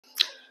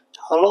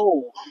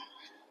Hello.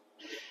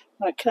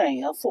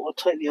 Okay, I thought I'd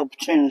take the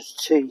opportunity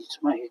to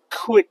make a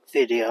quick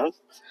video.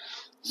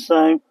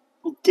 So,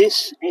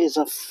 this is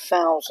a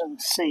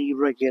 1000C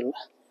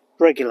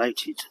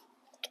regulated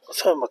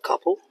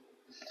thermocouple.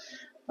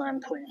 I'm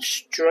putting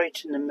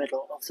straight in the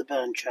middle of the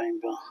burn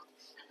chamber.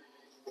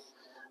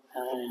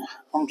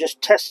 I'm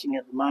just testing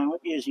at the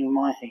moment using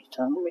my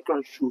heater. Let me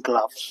grab some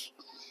gloves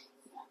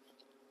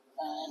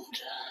and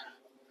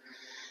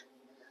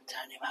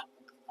turn him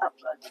up.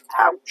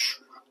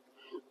 Ouch!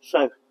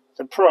 So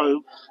the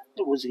probe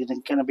was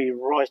going to be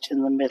right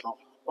in the middle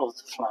of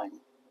the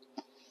flame.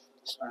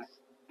 So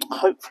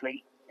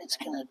hopefully it's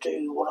going to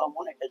do what I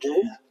want it to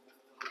do.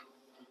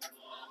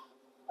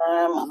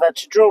 I've had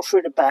to drill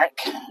through the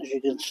back, as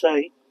you can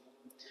see.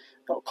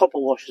 Got copper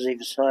washers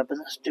either side, but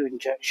that's doing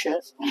jack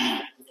shit.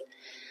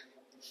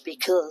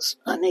 Because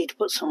I need to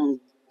put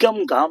some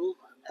gum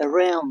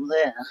around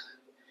there.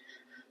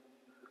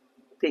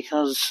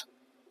 Because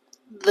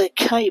the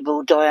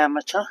cable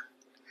diameter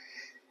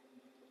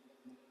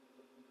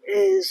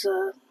is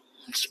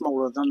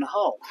smaller than the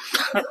hole.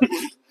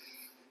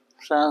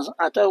 So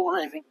I don't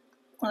want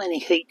any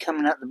heat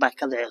coming out the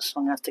back of there, so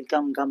I'm going to have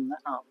to gum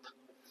that up.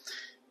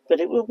 But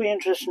it will be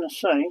interesting to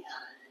see.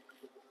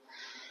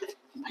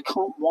 I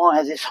can't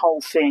wire this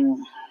whole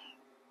thing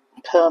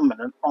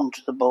permanent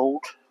onto the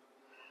board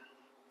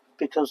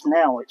because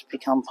now it's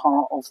become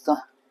part of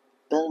the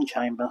burn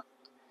chamber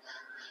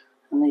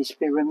and needs to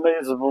be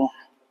removable.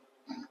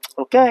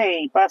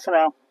 Okay, bye for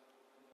now.